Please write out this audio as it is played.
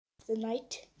the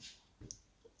night.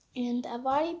 And I've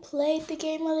already played the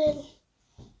game a little.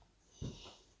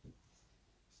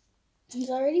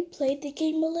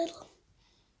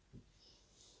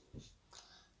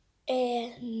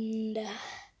 And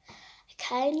I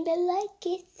kinda like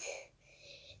it.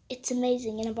 It's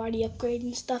amazing, and I've already upgraded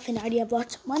and stuff, and I already have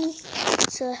lots of money.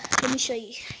 So let me show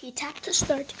you. You tap to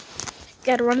start. You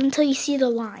gotta run until you see the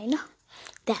line.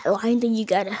 That line, then you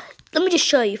gotta. Let me just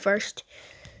show you first.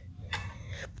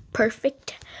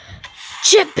 Perfect.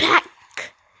 Jetpack.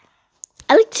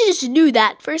 I like to just do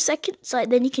that for a second, so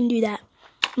then you can do that.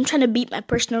 I'm trying to beat my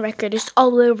personal record. It's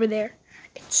all the way over there.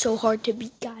 It's so hard to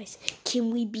beat, guys.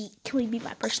 Can we beat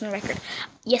my personal record?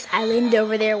 Yes, I landed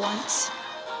over there once.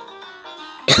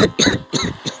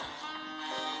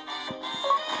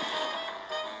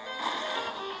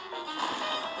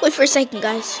 Wait for a second,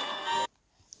 guys.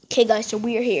 Okay, guys, so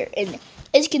we're here, and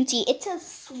as you can see, it says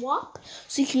swap,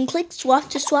 so you can click swap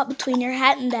to swap between your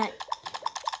hat and that.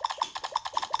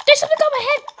 There's something on my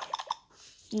head.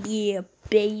 Yeah,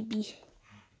 baby.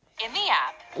 In the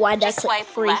app, Why'd I just click swipe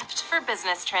free? left for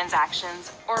business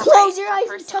transactions or Close right your for eyes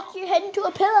and personal. tuck your head into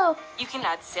a pillow. You can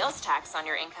add sales tax on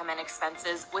your income and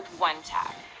expenses with one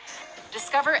tap.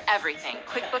 Discover everything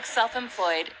QuickBooks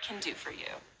Self-Employed can do for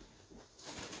you.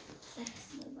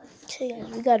 Okay, guys,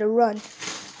 we gotta run.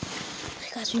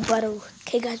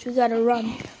 Okay, guys, we gotta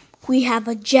run. We have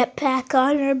a jetpack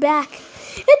on our back.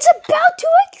 It's about to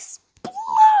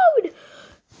explode!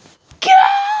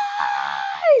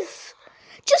 Guys!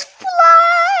 Just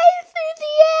fly through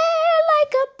the air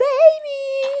like a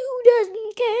baby who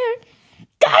doesn't care.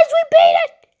 Guys, we beat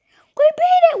it! We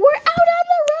beat it! We're out on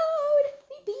the road!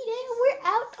 We beat it! We're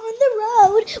out on the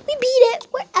road! We beat it!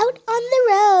 We're out on the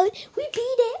road! We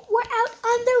beat it! We're out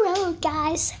on the road,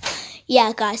 guys!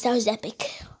 Yeah, guys, that was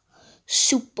epic.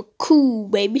 Super cool,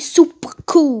 baby. Super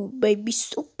cool, baby.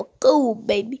 Super cool,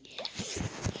 baby.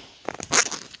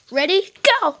 Ready?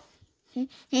 Go!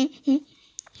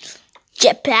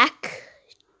 Jetpack.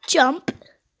 Jump.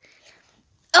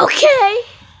 Okay.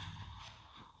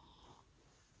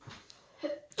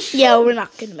 Yeah, we're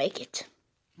not gonna make it.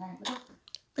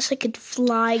 Unless I could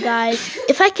fly, guys.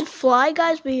 If I could fly,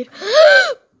 guys, we'd...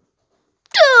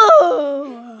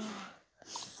 Oh!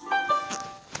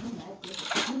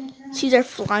 Let's use our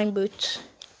flying boots.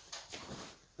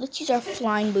 Let's use our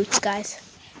flying boots, guys.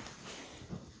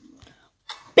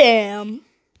 Bam.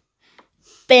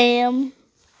 Bam.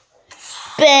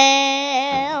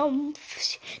 Bam.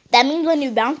 That means when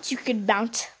you bounce, you could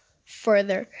bounce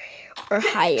further or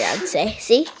higher, I'd say.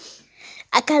 See?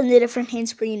 I kind of did it from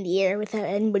handspring in the air without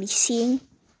anybody seeing.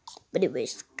 But it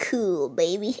was cool,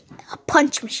 baby. A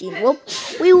punch machine.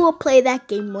 We will play that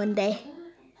game one day.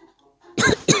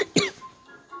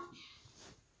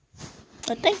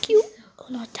 But thank you. Oh,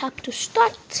 no, tap to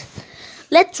start.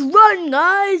 Let's run,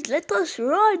 guys. Let us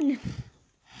run.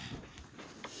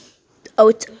 Oh,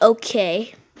 it's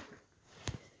okay.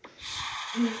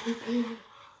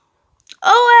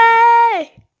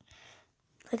 Away!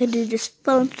 I could do just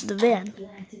fell into the van.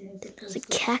 That was a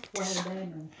cactus. I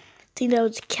think that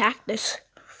was a cactus.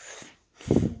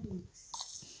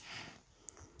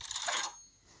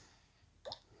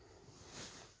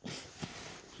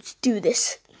 Let's do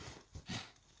this.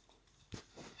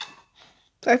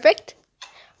 Perfect.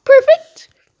 Perfect.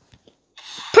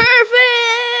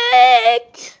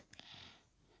 Perfect.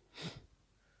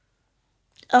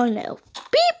 Oh no.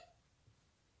 Beep.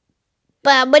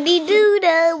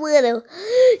 Ba-ba-dee-doo-da-woo-doo.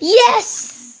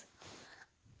 Yes!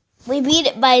 We beat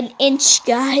it by an inch,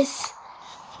 guys.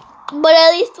 But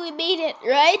at least we beat it,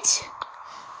 right?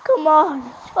 Come on.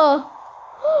 Oh.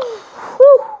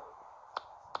 Whew.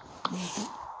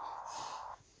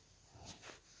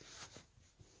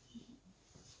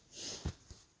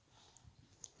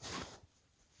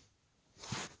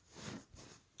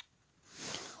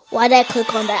 Why'd I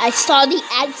click on that? I saw the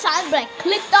ad sign, but I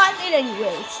clicked on it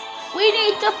anyways. We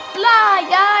need to fly,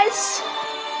 guys.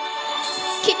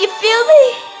 Can you feel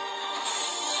me?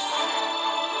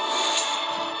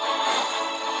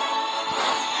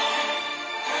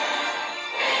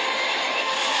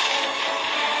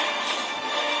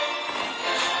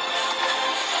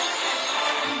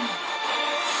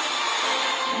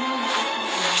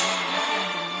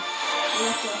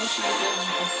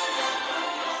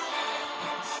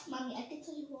 Mommy, I can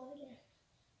tell you what it is.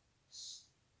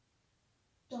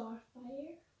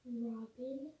 Starfire,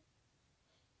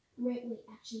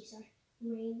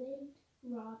 Raven,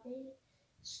 Robin,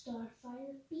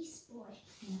 Starfire, Beast Boy.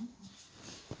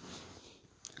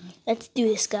 Let's do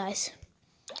this, guys.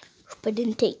 Hope it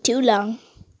didn't take too long.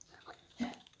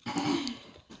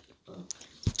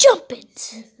 Jump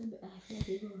it!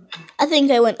 I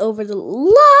think I went over the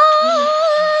line.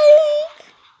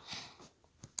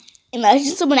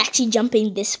 Imagine someone actually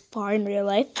jumping this far in real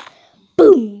life.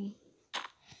 Boom.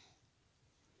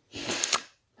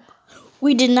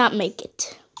 We did not make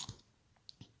it.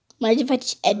 Imagine if I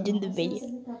just ended the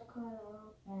video.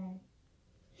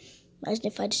 Imagine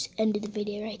if I just ended the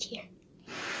video right here.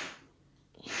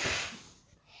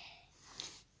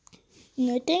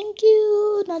 No, thank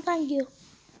you. No, thank you.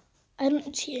 I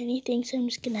don't see anything, so I'm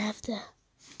just going to have to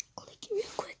click it real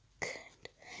quick.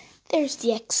 There's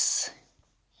the X.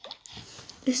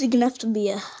 This is going to have to be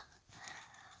a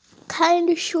kind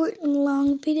of short and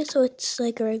long video, so it's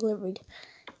like a regular video.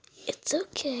 It's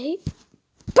okay.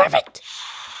 Perfect!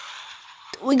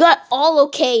 We got all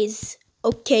okays.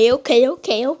 Okay. Okay.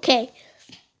 KO.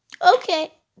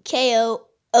 Okay. KO.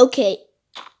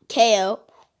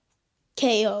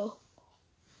 KO.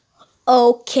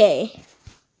 Okay.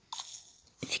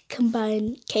 If you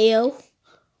combine KO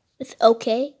with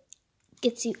okay,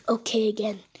 gets you okay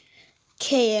again.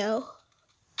 KO.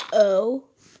 O.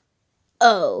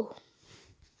 O.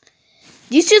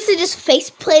 You should just face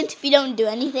plant if you don't do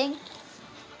anything.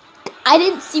 I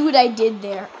didn't see what I did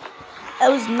there. I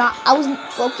wasn't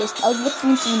focused. I was looking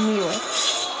into the mirror.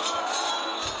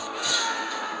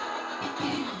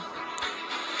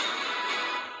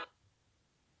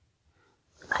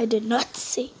 I did not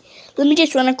see. Let me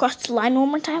just run across the line one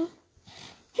more time.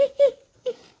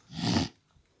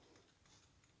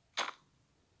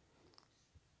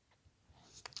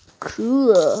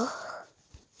 Cool.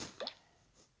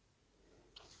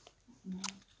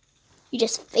 You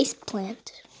just face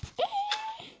plant.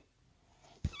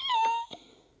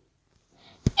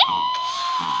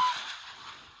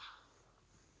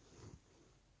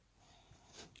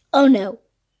 Oh no.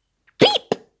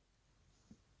 Beep!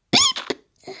 Beep!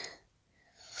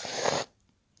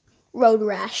 Road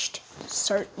rashed.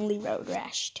 Certainly road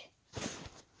rashed.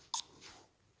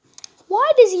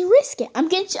 Why does he risk it? I'm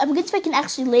going to see if I can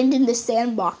actually land in the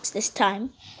sandbox this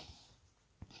time.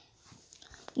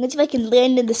 I'm going to see if I can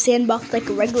land in the sandbox like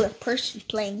a regular person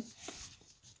playing.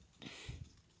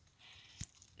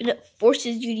 And it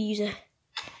forces you to use a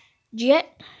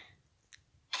jet.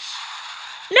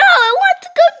 No, I want to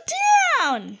go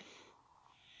down.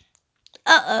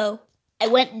 Uh-oh. I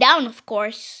went down, of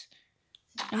course.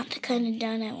 Not the kind of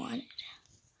down I wanted.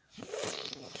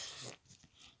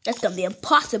 That's going to be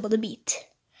impossible to beat.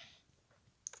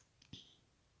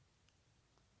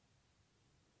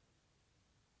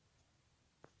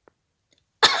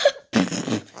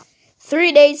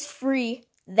 $3 days free,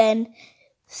 then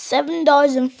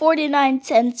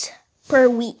 $7.49 per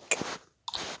week.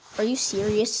 Are you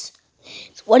serious?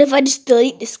 So what if I just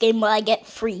delete this game while I get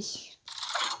free?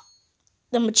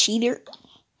 I'm a cheater?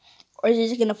 Or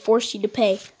is it going to force you to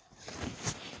pay?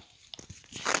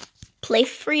 Play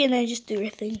free and then just do your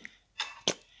thing.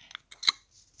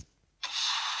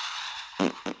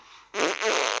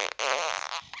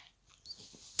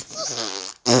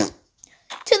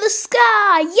 To the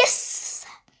sky! Yes!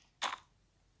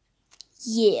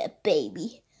 Yeah,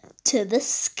 baby. To the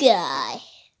sky.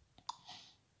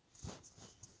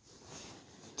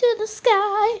 To the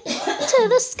sky. To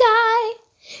the sky.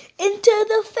 Into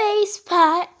the face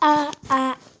pie.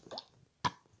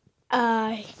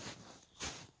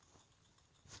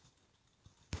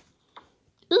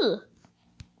 Ugh.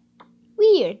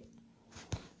 Weird.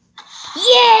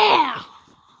 Yeah!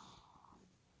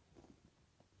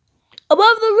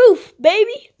 Above the roof,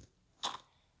 baby.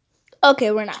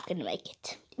 Okay, we're not gonna make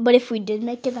it. But if we did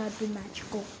make it, that'd be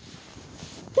magical.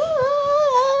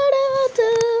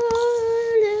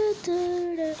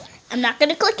 I'm not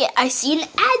gonna click it. I see an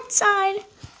ad sign.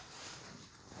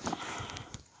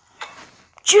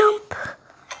 Jump.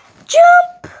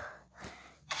 Jump.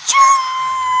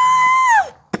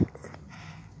 Jump.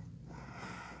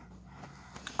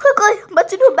 Quickly, I'm about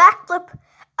to do a backflip.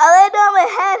 I landed on my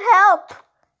head. Help.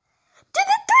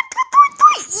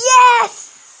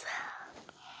 Yes!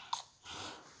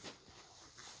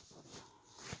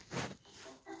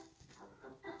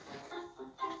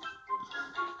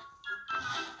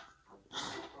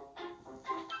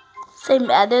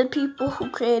 Same other people who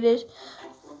created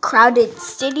Crowded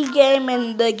City game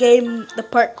and the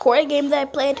parkour game that I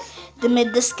played, they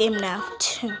made this game now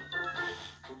too.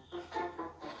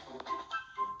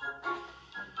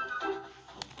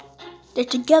 They're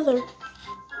together.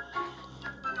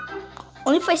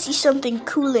 Only if I see something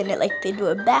cool in it, like they do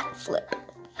a backflip.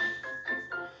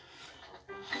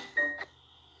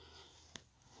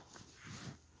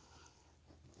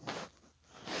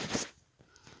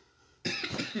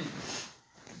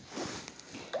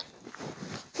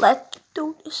 Let's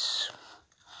do this.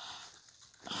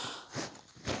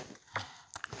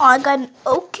 I got an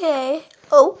okay.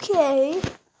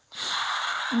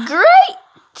 Great!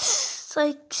 It's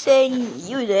like saying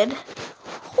you did.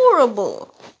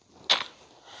 Horrible.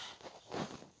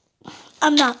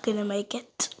 I'm not gonna make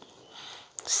it.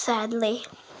 Sadly.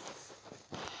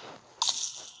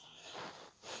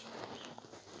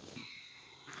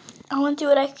 I want to do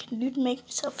what I can do to make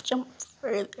myself jump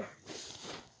further.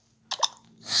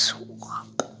 Swap.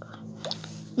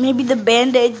 Maybe the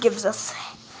Band-Aid gives us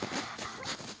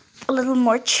a little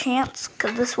more chance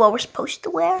because this is what we're supposed to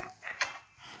wear.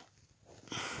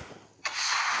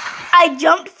 I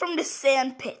jumped from the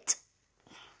sand pit.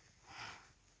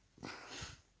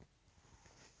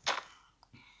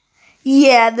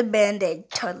 Yeah, the Band-Aid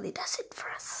totally does it for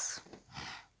us.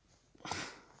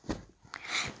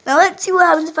 Now let's see what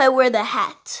happens if I wear the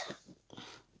hat.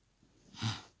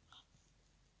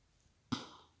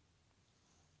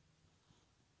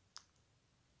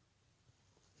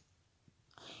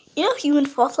 You know Human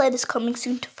Fall Flat is coming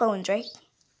soon to phones, right?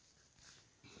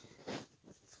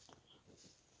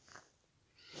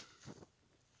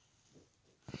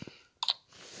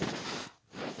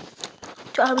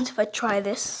 What happens if I try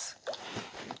this?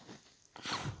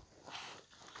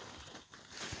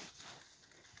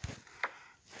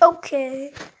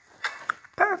 Okay.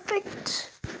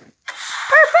 Perfect.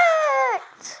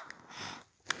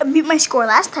 I beat my score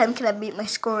last time. Can I beat my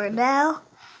score now?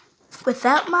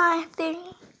 Without my thing?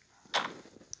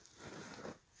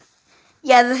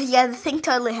 Yeah, the thing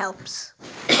totally helps.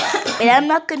 But I'm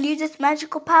not going to use its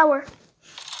magical power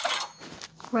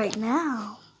right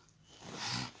now.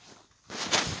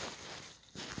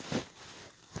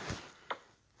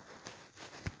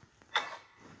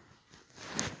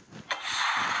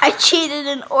 I cheated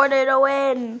in order to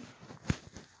win.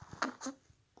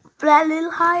 Fly a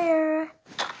little higher.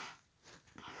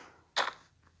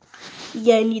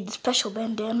 Yeah, I need the special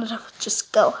bandana to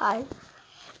just go high.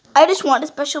 I just want a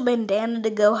special bandana to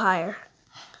go higher.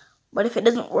 But if it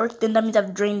doesn't work, then that means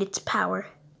I've drained its power.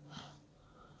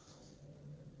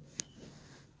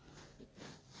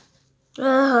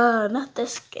 Not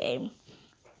this game.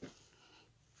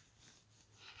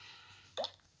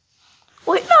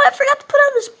 Wait, no, I forgot to put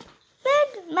on this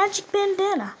magic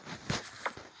bandana.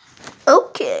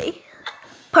 Okay.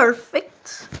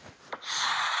 Perfect.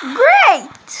 Great!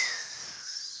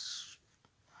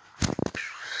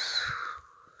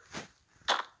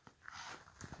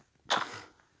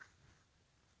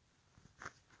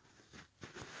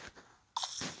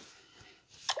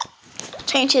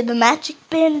 Change to the magic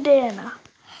bandana.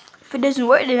 If it doesn't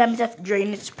work, then that means I have to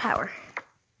drain its power.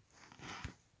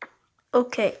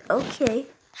 Okay. Oh, okay.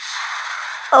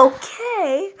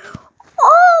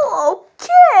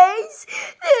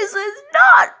 This is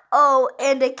not O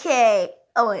and a K.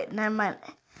 Oh, wait, never mind.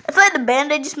 I feel like the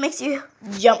Band-Aid just makes you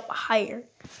jump higher.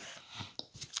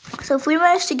 So if we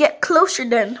manage to get closer,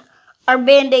 then our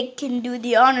Band-Aid can do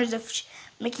the honors of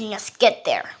making us get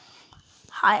there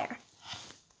higher.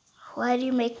 Why do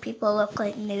you make people look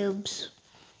like noobs?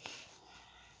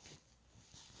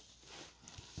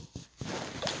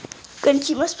 Gonna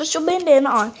keep my special bandana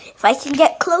on. If I can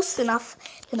get close enough,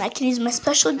 then I can use my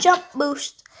special jump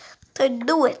boost to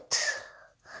do it.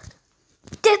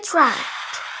 That's right.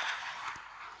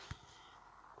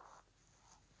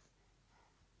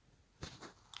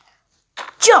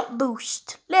 Jump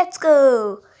boost. Let's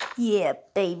go. Yeah,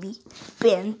 baby.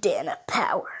 Bandana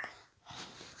power.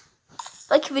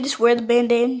 Like if you just wear the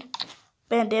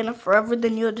bandana forever,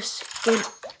 then you'll just get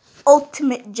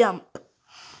ultimate jump.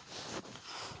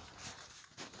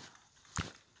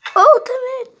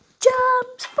 Ultimate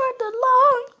jumps for the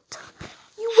long time.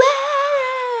 You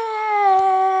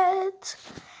wear it.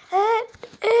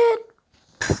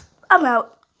 I'm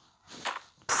out.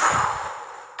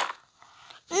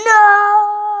 No.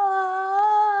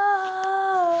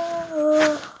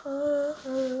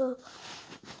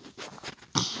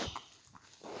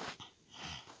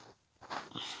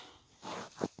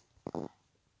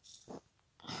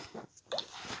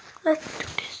 Let's do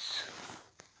this.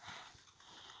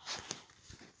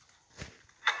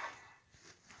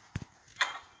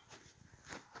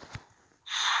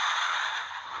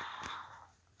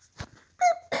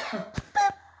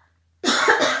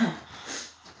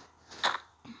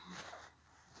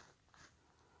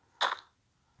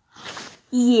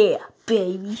 Yeah,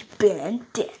 baby, bandana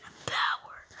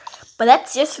power. But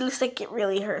that just looks like it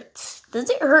really hurts. Does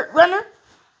it hurt, Runner?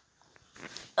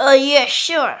 Oh, yeah,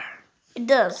 sure. It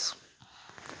does.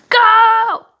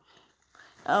 Go!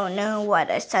 Oh no, why'd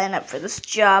I sign up for this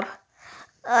job?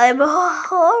 I'm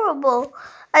horrible.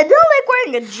 I don't like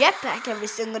wearing a jetpack every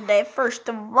single day, first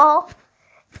of all.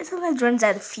 It sometimes runs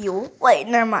out of fuel. Wait,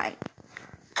 never mind.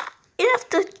 have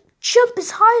to jump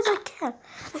as high as I can.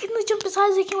 I can only jump as high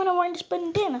as I can when I'm wearing this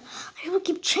bandana. I will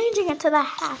keep changing it to the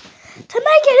hat to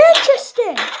make it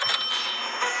interesting.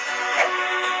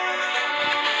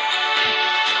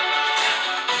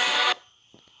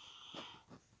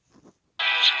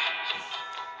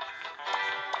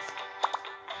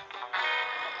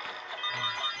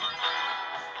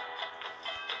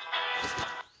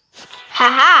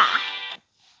 Haha.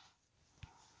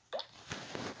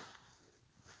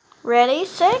 Ready,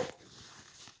 set.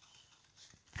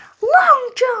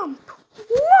 Long jump.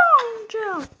 Long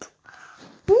jump.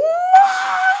 Long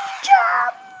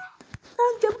jump.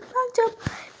 Long jump. Long jump.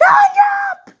 Long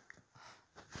jump.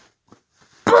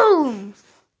 Boom.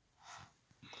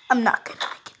 I'm not gonna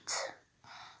make it.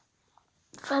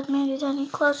 If I'd made it any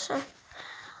closer,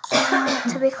 I want it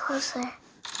to be closer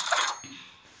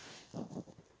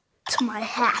to my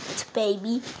hat,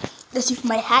 baby. Let's see if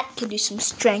my hat can do some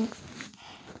strength.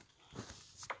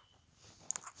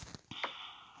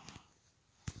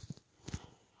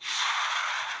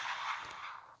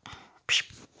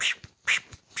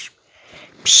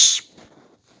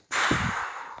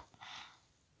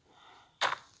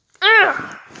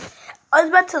 I was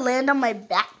about to land on my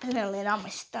back, but then I landed on my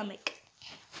stomach.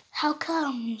 How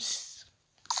comes?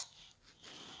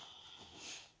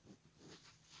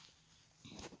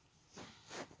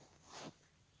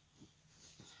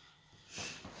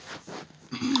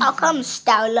 How comes,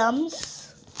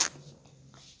 Stowlums?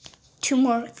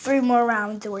 3 more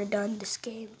rounds and we're done this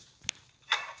game.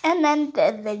 And then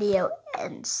the video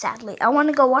ends, sadly. I want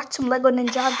to go watch some Lego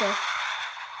Ninjago.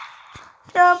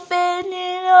 Jumping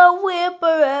in a whip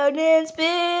around and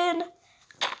spin.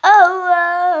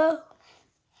 Oh,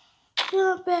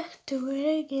 jump back to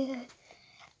it again.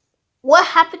 What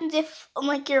happens if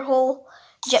your whole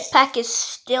jetpack is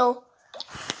still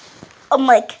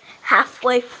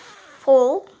halfway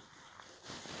full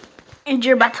and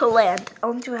you're about to land? I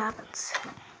want to see what happens.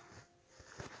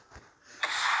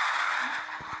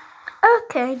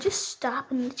 Okay, just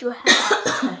stop and see what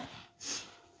happens.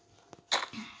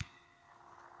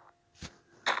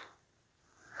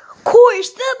 Corey,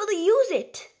 still able to use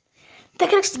it. That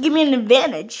could actually give me an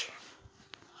advantage.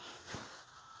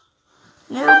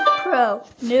 Noob pro,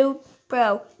 noob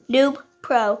pro, noob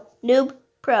pro, noob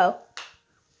pro,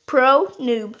 pro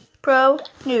noob, pro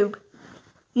noob,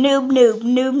 noob noob,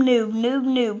 noob noob, noob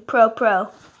noob, pro pro.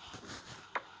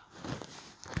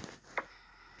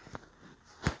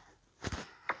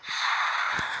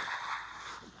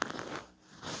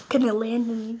 Gonna land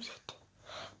and use it.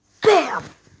 Bam!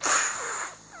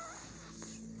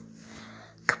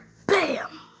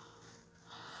 Bam!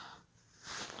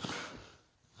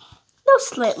 That was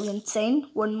slightly insane.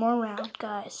 One more round,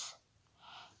 guys.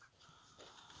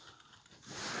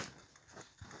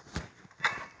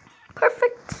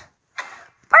 Perfect.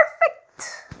 Perfect.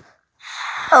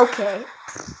 Okay. You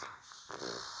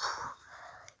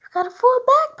got a full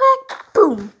backpack.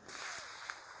 Boom.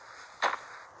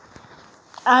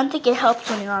 I don't think it helps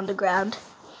when you're on the ground.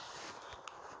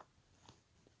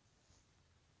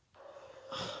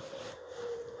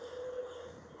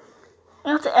 I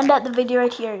have to end out the video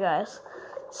right here, guys.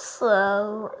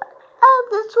 So, I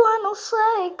just want to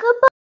say goodbye.